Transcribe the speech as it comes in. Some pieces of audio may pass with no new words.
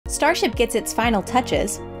Starship gets its final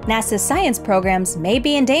touches, NASA's science programs may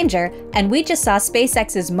be in danger, and we just saw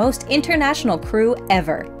SpaceX's most international crew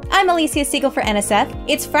ever. I'm Elysia Segal for NSF.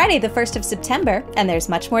 It's Friday the 1st of September, and there's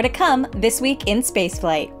much more to come this week in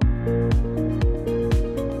Spaceflight.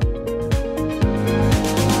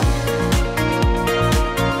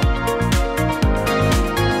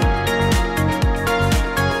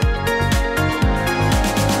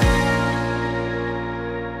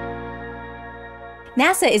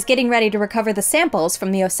 NASA is getting ready to recover the samples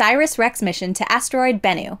from the OSIRIS-REx mission to asteroid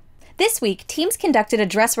Bennu. This week, teams conducted a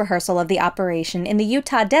dress rehearsal of the operation in the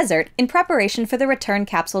Utah desert in preparation for the return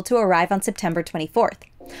capsule to arrive on September 24th.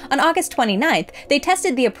 On August 29th, they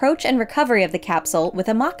tested the approach and recovery of the capsule with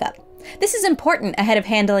a mock-up. This is important ahead of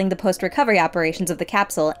handling the post-recovery operations of the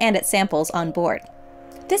capsule and its samples on board.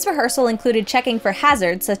 This rehearsal included checking for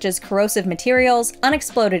hazards such as corrosive materials,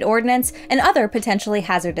 unexploded ordnance, and other potentially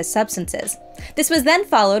hazardous substances. This was then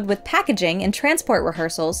followed with packaging and transport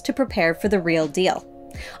rehearsals to prepare for the real deal.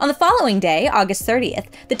 On the following day, August 30th,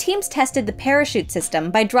 the teams tested the parachute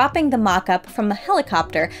system by dropping the mock-up from a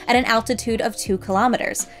helicopter at an altitude of 2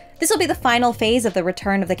 kilometers. This will be the final phase of the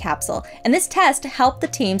return of the capsule, and this test helped the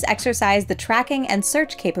teams exercise the tracking and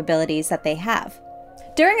search capabilities that they have.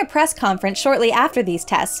 During a press conference shortly after these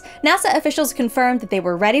tests, NASA officials confirmed that they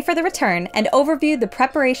were ready for the return and overviewed the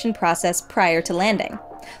preparation process prior to landing.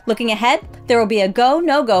 Looking ahead, there will be a go,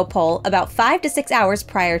 no-go poll about 5 to 6 hours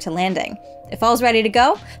prior to landing. If all's ready to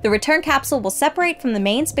go, the return capsule will separate from the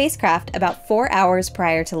main spacecraft about 4 hours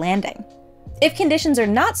prior to landing. If conditions are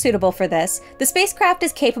not suitable for this, the spacecraft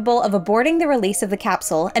is capable of aborting the release of the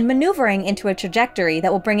capsule and maneuvering into a trajectory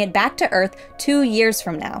that will bring it back to Earth 2 years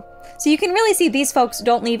from now. So you can really see these folks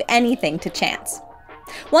don't leave anything to chance.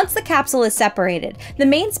 Once the capsule is separated, the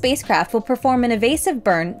main spacecraft will perform an evasive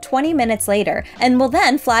burn 20 minutes later and will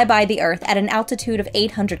then fly by the Earth at an altitude of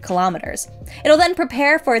 800 kilometers. It'll then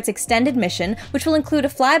prepare for its extended mission, which will include a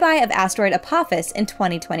flyby of asteroid Apophis in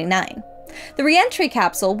 2029. The re-entry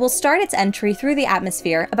capsule will start its entry through the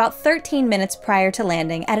atmosphere about 13 minutes prior to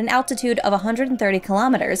landing at an altitude of 130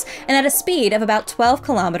 kilometers and at a speed of about 12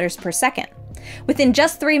 kilometers per second. Within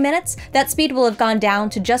just 3 minutes, that speed will have gone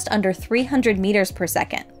down to just under 300 meters per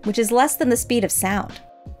second, which is less than the speed of sound.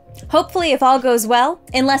 Hopefully, if all goes well,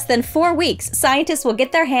 in less than 4 weeks, scientists will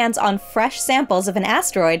get their hands on fresh samples of an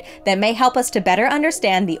asteroid that may help us to better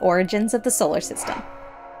understand the origins of the solar system.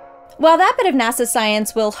 While that bit of NASA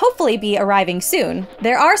science will hopefully be arriving soon,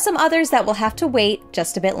 there are some others that will have to wait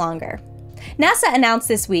just a bit longer. NASA announced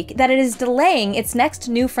this week that it is delaying its next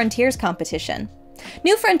New Frontiers competition.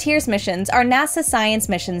 New Frontiers missions are NASA science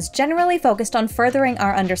missions generally focused on furthering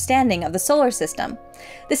our understanding of the solar system.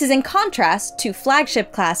 This is in contrast to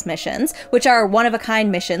flagship-class missions, which are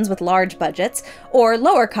one-of-a-kind missions with large budgets, or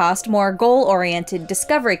lower-cost, more goal-oriented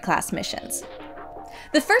Discovery-class missions.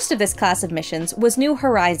 The first of this class of missions was New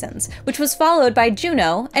Horizons, which was followed by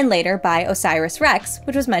Juno and later by OSIRIS-REx,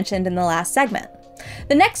 which was mentioned in the last segment.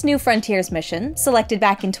 The next New Frontiers mission, selected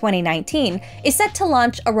back in 2019, is set to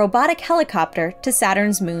launch a robotic helicopter to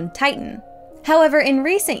Saturn's moon Titan. However, in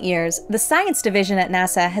recent years, the science division at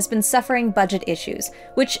NASA has been suffering budget issues,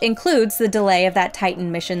 which includes the delay of that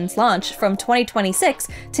Titan mission's launch from 2026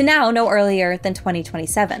 to now no earlier than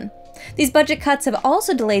 2027. These budget cuts have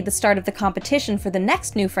also delayed the start of the competition for the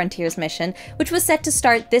next New Frontiers mission, which was set to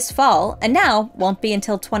start this fall and now won't be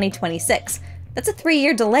until 2026. That's a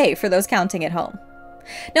 3-year delay for those counting at home.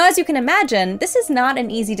 Now, as you can imagine, this is not an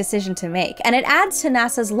easy decision to make, and it adds to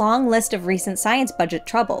NASA's long list of recent science budget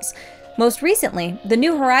troubles. Most recently, the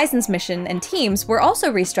New Horizons mission and teams were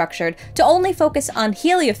also restructured to only focus on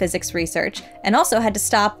heliophysics research, and also had to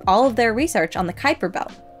stop all of their research on the Kuiper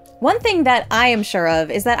Belt. One thing that I am sure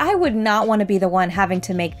of is that I would not want to be the one having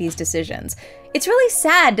to make these decisions. It's really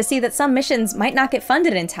sad to see that some missions might not get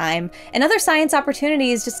funded in time, and other science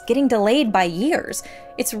opportunities just getting delayed by years.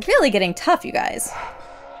 It's really getting tough, you guys.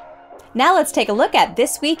 Now let's take a look at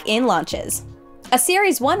this week in launches. A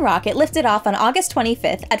Series 1 rocket lifted off on August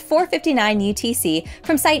 25th at 4:59 UTC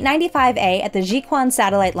from Site 95A at the Jiuquan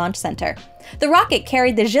Satellite Launch Center. The rocket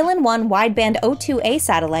carried the Jilin-1 wideband O2A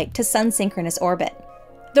satellite to sun-synchronous orbit.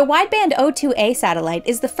 The wideband O2A satellite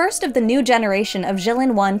is the first of the new generation of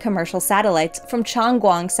Jilin-1 commercial satellites from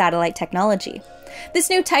Changguang Satellite Technology. This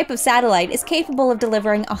new type of satellite is capable of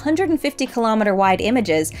delivering 150-kilometer wide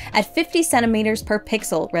images at 50 centimeters per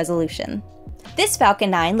pixel resolution. This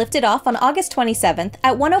Falcon 9 lifted off on August 27th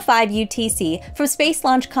at 1:05 UTC from Space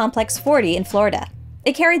Launch Complex 40 in Florida.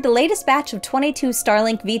 It carried the latest batch of 22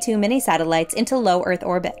 Starlink V2 mini-satellites into low Earth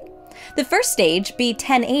orbit. The first stage,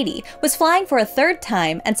 B-1080, was flying for a third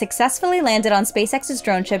time and successfully landed on SpaceX's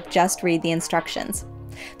drone ship Just Read the Instructions.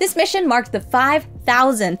 This mission marked the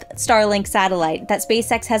 5,000th Starlink satellite that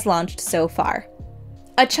SpaceX has launched so far.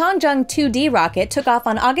 A Changzheng 2D rocket took off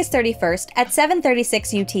on August 31st at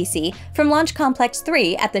 7:36 UTC from Launch Complex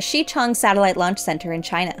 3 at the Xichang Satellite Launch Center in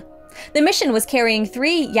China. The mission was carrying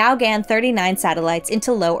 3 Yaogan 39 satellites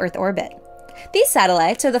into low Earth orbit. These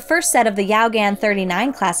satellites are the first set of the Yaogan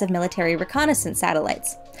 39 class of military reconnaissance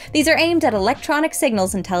satellites. These are aimed at electronic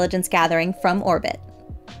signals intelligence gathering from orbit.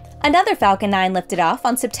 Another Falcon 9 lifted off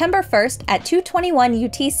on September 1st at 2:21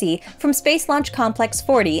 UTC from Space Launch Complex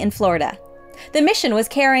 40 in Florida. The mission was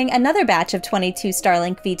carrying another batch of 22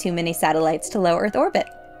 Starlink V2 mini satellites to low Earth orbit.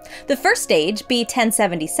 The first stage,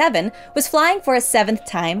 B-1077, was flying for a 7th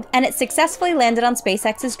time, and it successfully landed on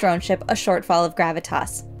SpaceX's drone ship, a shortfall of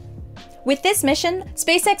Gravitas. With this mission,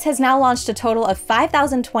 SpaceX has now launched a total of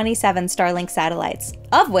 5,027 Starlink satellites,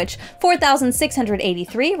 of which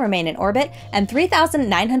 4,683 remain in orbit and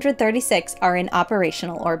 3,936 are in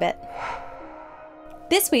operational orbit.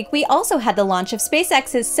 This week, we also had the launch of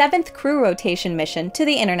SpaceX's 7th crew rotation mission to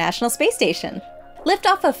the International Space Station.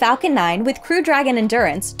 Liftoff of Falcon 9 with Crew Dragon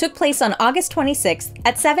Endurance took place on August 26th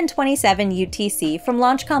at 7:27 UTC from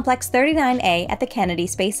Launch Complex 39A at the Kennedy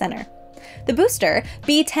Space Center. The booster,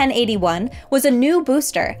 B-1081, was a new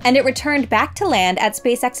booster, and it returned back to land at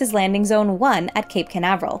SpaceX's Landing Zone 1 at Cape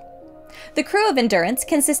Canaveral. The crew of Endurance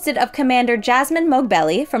consisted of Commander Jasmine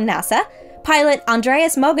Mogbelli from NASA, pilot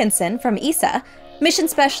Andreas Mogensen from ESA, mission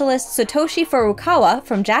specialist Satoshi Furukawa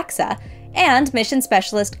from JAXA, and mission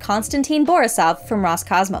specialist Konstantin Borisov from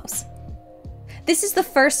Roscosmos. This is the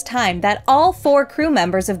first time that all 4 crew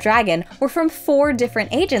members of Dragon were from 4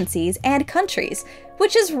 different agencies and countries,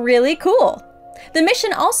 which is really cool. The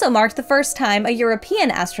mission also marked the first time a European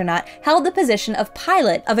astronaut held the position of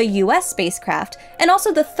pilot of a US spacecraft, and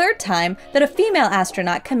also the 3rd time that a female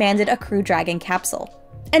astronaut commanded a Crew Dragon capsule.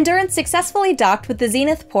 Endurance successfully docked with the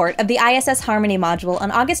Zenith port of the ISS Harmony module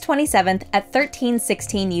on August 27th at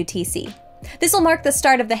 13:16 UTC. This will mark the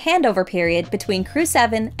start of the handover period between Crew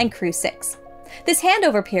 7 and Crew 6. This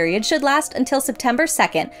handover period should last until September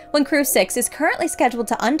 2nd, when Crew 6 is currently scheduled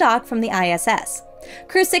to undock from the ISS.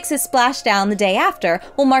 Crew 6's splashdown the day after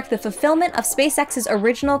will mark the fulfillment of SpaceX's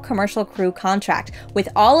original commercial crew contract, with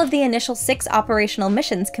all of the initial 6 operational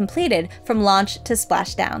missions completed from launch to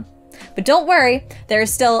splashdown. But don't worry, there are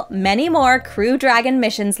still many more Crew Dragon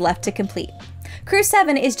missions left to complete. Crew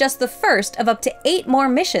 7 is just the first of up to 8 more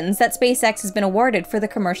missions that SpaceX has been awarded for the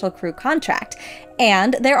commercial crew contract,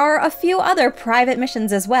 and there are a few other private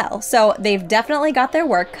missions as well, so they've definitely got their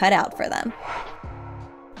work cut out for them.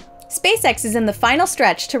 SpaceX is in the final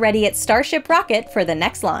stretch to ready its Starship rocket for the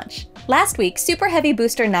next launch. Last week, Super Heavy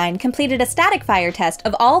Booster 9 completed a static fire test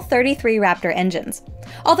of all 33 Raptor engines.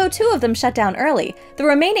 Although 2 of them shut down early, the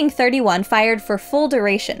remaining 31 fired for full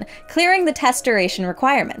duration, clearing the test duration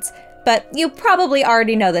requirements. But you probably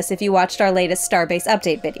already know this if you watched our latest Starbase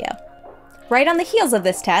update video. Right on the heels of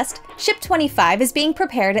this test, Ship 25 is being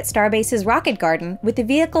prepared at Starbase's Rocket Garden, with the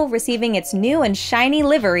vehicle receiving its new and shiny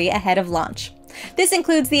livery ahead of launch. This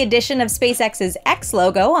includes the addition of SpaceX's X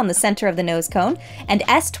logo on the center of the nose cone, and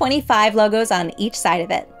S25 logos on each side of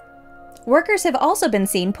it. Workers have also been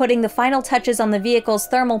seen putting the final touches on the vehicle's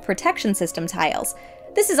thermal protection system tiles.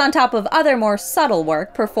 This is on top of other more subtle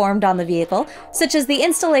work performed on the vehicle, such as the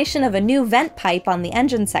installation of a new vent pipe on the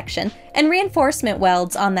engine section and reinforcement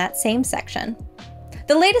welds on that same section.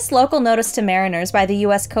 The latest local notice to mariners by the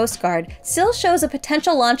US Coast Guard still shows a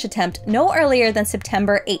potential launch attempt no earlier than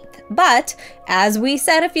September 8th. But, as we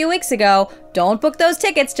said a few weeks ago, don't book those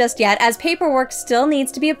tickets just yet, as paperwork still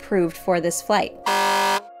needs to be approved for this flight.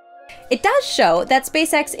 It does show that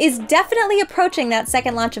SpaceX is definitely approaching that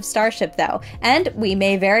second launch of Starship, though, and we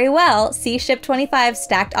may very well see Ship 25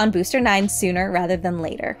 stacked on Booster 9 sooner rather than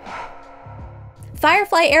later.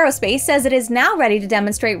 Firefly Aerospace says it is now ready to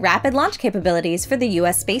demonstrate rapid launch capabilities for the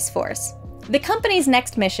US Space Force. The company's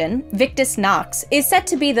next mission, Victus Nox, is set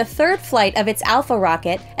to be the 3rd flight of its Alpha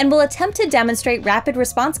rocket and will attempt to demonstrate rapid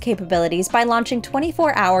response capabilities by launching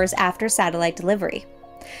 24 hours after satellite delivery.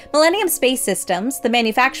 Millennium Space Systems, the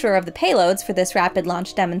manufacturer of the payloads for this rapid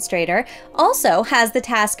launch demonstrator, also has the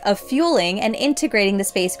task of fueling and integrating the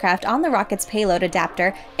spacecraft on the rocket's payload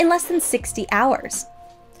adapter in less than 60 hours.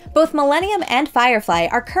 Both Millennium and Firefly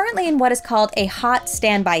are currently in what is called a hot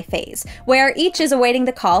standby phase, where each is awaiting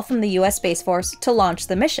the call from the US Space Force to launch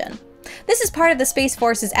the mission. This is part of the Space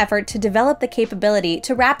Force's effort to develop the capability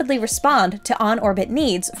to rapidly respond to on-orbit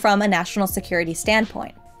needs from a national security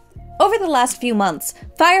standpoint. Over the last few months,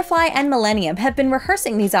 Firefly and Millennium have been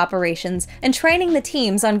rehearsing these operations and training the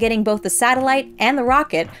teams on getting both the satellite and the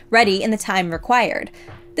rocket ready in the time required.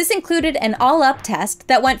 This included an all-up test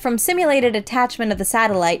that went from simulated attachment of the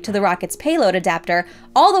satellite to the rocket's payload adapter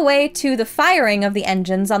all the way to the firing of the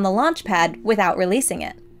engines on the launch pad without releasing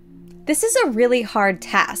it. This is a really hard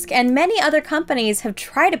task, and many other companies have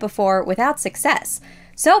tried it before without success.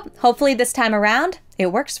 So hopefully this time around, it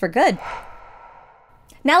works for good.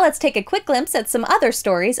 Now let's take a quick glimpse at some other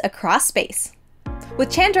stories across space. With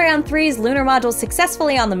Chandrayaan 3's lunar module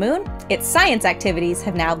successfully on the moon, its science activities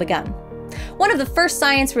have now begun. One of the first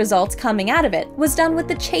science results coming out of it was done with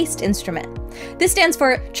the CHAST instrument. This stands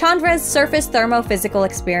for Chandra's Surface Thermophysical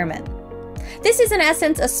Experiment. This is in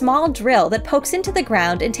essence a small drill that pokes into the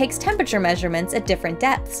ground and takes temperature measurements at different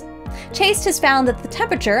depths. CHAST has found that the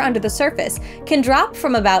temperature under the surface can drop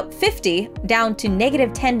from about 50 down to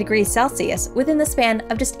 -10 degrees Celsius within the span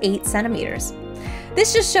of just 8 centimeters.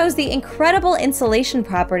 This just shows the incredible insulation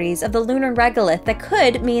properties of the lunar regolith that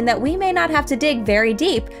could mean that we may not have to dig very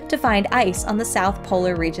deep to find ice on the south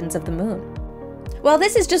polar regions of the moon. While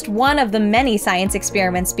this is just one of the many science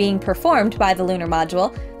experiments being performed by the lunar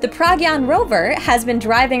module, the Pragyan rover has been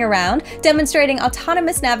driving around demonstrating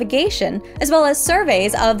autonomous navigation as well as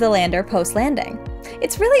surveys of the lander post-landing.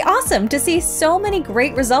 It's really awesome to see so many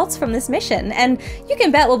great results from this mission, and you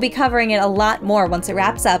can bet we'll be covering it a lot more once it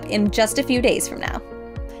wraps up in just a few days from now.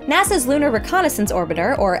 NASA's Lunar Reconnaissance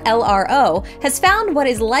Orbiter, or LRO, has found what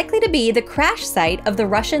is likely to be the crash site of the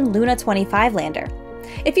Russian Luna 25 lander.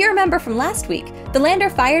 If you remember from last week, the lander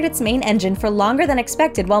fired its main engine for longer than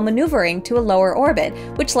expected while maneuvering to a lower orbit,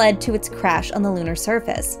 which led to its crash on the lunar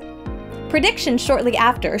surface. Predictions shortly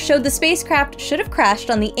after showed the spacecraft should have crashed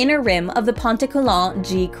on the inner rim of the Ponticoulon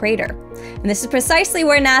G crater. And this is precisely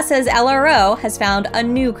where NASA's LRO has found a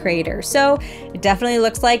new crater, so it definitely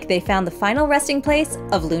looks like they found the final resting place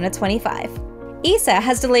of Luna 25. ESA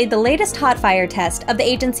has delayed the latest hot fire test of the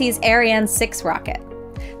agency's Ariane 6 rocket.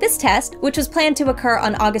 This test, which was planned to occur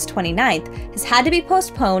on August 29th, has had to be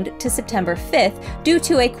postponed to September 5th due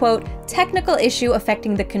to a, quote, technical issue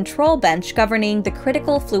affecting the control bench governing the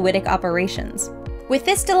critical fluidic operations. With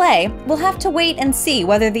this delay, we'll have to wait and see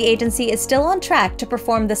whether the agency is still on track to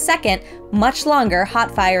perform the second, much longer hot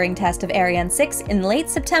firing test of Ariane 6 in late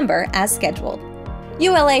September as scheduled.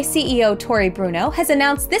 ULA CEO Tory Bruno has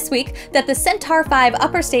announced this week that the Centaur V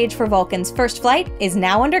upper stage for Vulcan's first flight is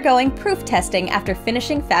now undergoing proof testing after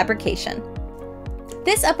finishing fabrication.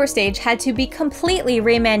 This upper stage had to be completely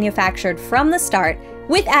remanufactured from the start,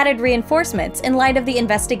 with added reinforcements in light of the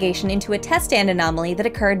investigation into a test stand anomaly that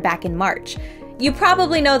occurred back in March. You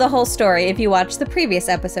probably know the whole story if you watched the previous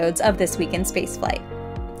episodes of This Week in Spaceflight.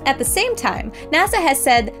 At the same time, NASA has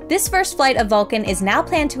said this first flight of Vulcan is now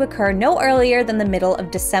planned to occur no earlier than the middle of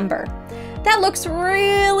December. That looks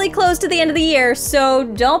really close to the end of the year, so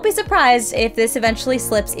don't be surprised if this eventually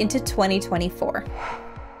slips into 2024.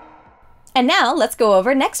 And now let's go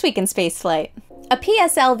over next week in spaceflight. A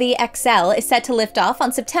PSLV XL is set to lift off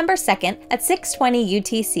on September 2nd at 6:20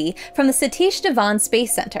 UTC from the Satish Dhawan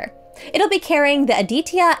Space Center. It'll be carrying the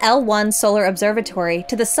Aditya L1 Solar Observatory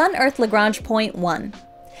to the Sun-Earth Lagrange Point 1.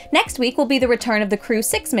 Next week will be the return of the Crew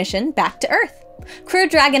 6 mission back to Earth. Crew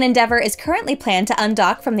Dragon Endeavour is currently planned to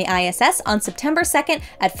undock from the ISS on September 2nd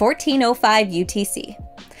at 14:05 UTC.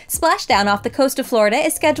 Splashdown off the coast of Florida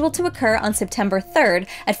is scheduled to occur on September 3rd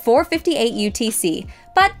at 4:58 UTC,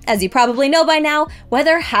 but as you probably know by now,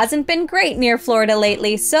 weather hasn't been great near Florida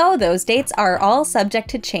lately, so those dates are all subject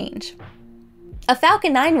to change. A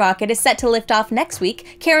Falcon 9 rocket is set to lift off next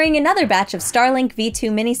week, carrying another batch of Starlink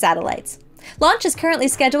V2 mini satellites. Launch is currently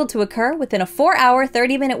scheduled to occur within a 4-hour,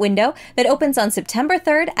 30-minute window that opens on September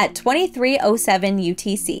 3rd at 23:07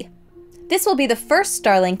 UTC. This will be the first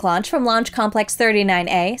Starlink launch from Launch Complex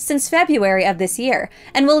 39A since February of this year,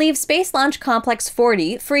 and will leave Space Launch Complex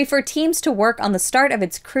 40 free for teams to work on the start of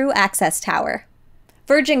its crew access tower.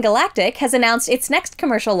 Virgin Galactic has announced its next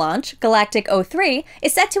commercial launch, Galactic 03,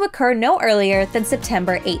 is set to occur no earlier than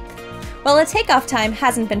September 8th. While a takeoff time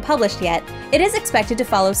hasn't been published yet, it is expected to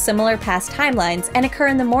follow similar past timelines and occur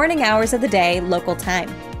in the morning hours of the day, local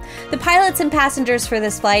time. The pilots and passengers for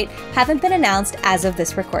this flight haven't been announced as of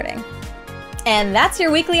this recording. And that's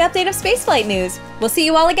your weekly update of spaceflight news. We'll see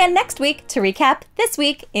you all again next week to recap This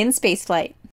Week in Spaceflight.